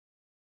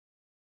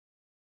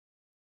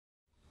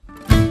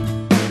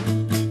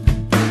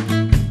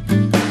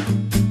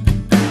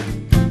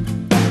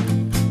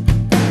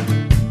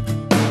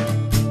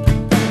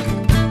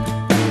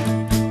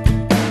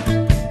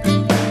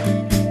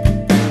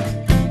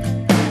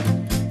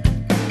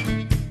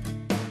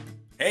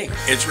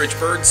It's Rich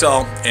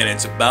Birdsall, and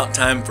it's about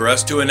time for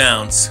us to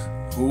announce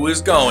who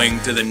is going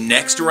to the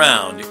next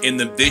round in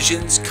the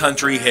Visions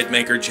Country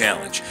Hitmaker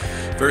Challenge.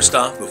 First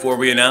off, before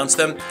we announce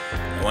them,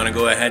 I want to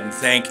go ahead and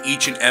thank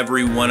each and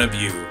every one of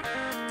you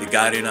that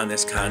got in on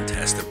this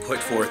contest, that put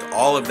forth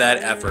all of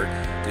that effort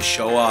to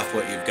show off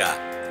what you've got.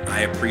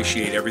 I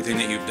appreciate everything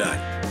that you've done.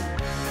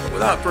 But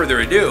without further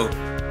ado,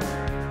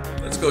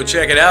 let's go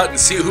check it out and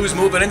see who's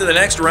moving into the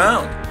next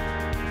round.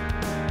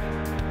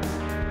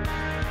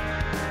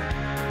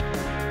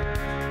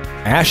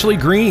 Ashley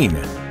Green,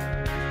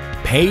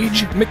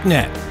 Paige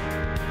McNett,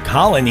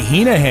 Colin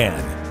Heenahan,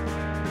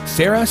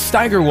 Sarah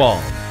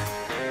Steigerwald,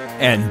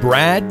 and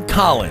Brad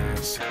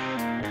Collins.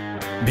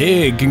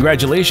 Big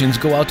congratulations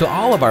go out to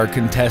all of our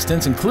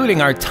contestants,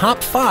 including our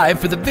top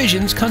 5 for the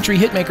Visions Country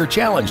Hitmaker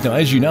Challenge. Now,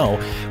 as you know,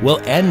 we'll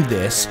end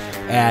this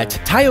at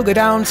Tioga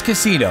Downs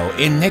Casino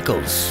in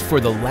Nichols for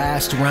the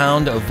last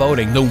round of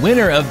voting. The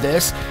winner of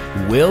this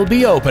will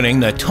be opening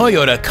the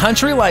Toyota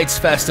Country Lights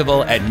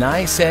Festival at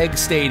NYSEG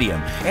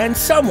Stadium. And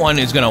someone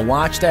is going to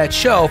watch that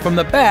show from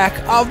the back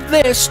of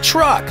this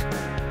truck.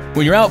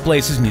 When you're out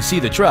places and you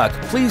see the truck,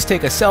 please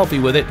take a selfie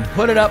with it and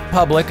put it up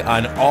public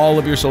on all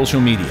of your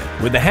social media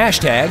with the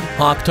hashtag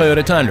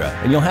 #HawkToyotaTundra,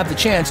 and you'll have the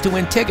chance to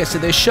win tickets to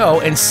this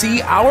show and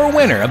see our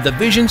winner of the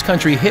Visions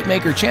Country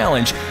Hitmaker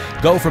Challenge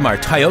go from our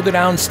Tioga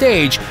Downs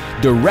stage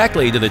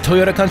directly to the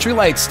Toyota Country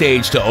Lights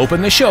stage to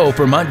open the show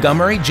for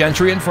Montgomery,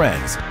 Gentry, and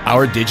friends.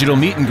 Our digital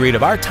meet and greet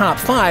of our top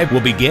 5 will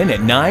begin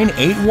at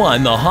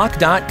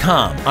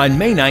 981thehawk.com on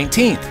May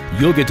 19th.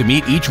 You'll get to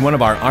meet each one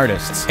of our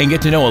artists and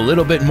get to know a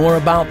little bit more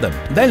about them.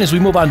 Then as we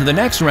move on to the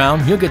next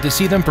round, you'll get to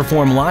see them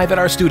perform live at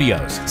our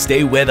studios.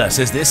 Stay with us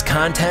as this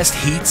contest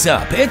heats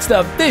up. It's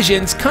the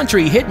Visions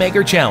Country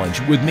Hitmaker Challenge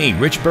with me,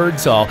 Rich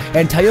Birdsall,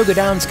 and Tioga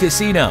Downs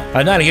Casino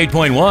on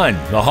 98.1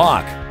 The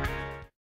Hawk.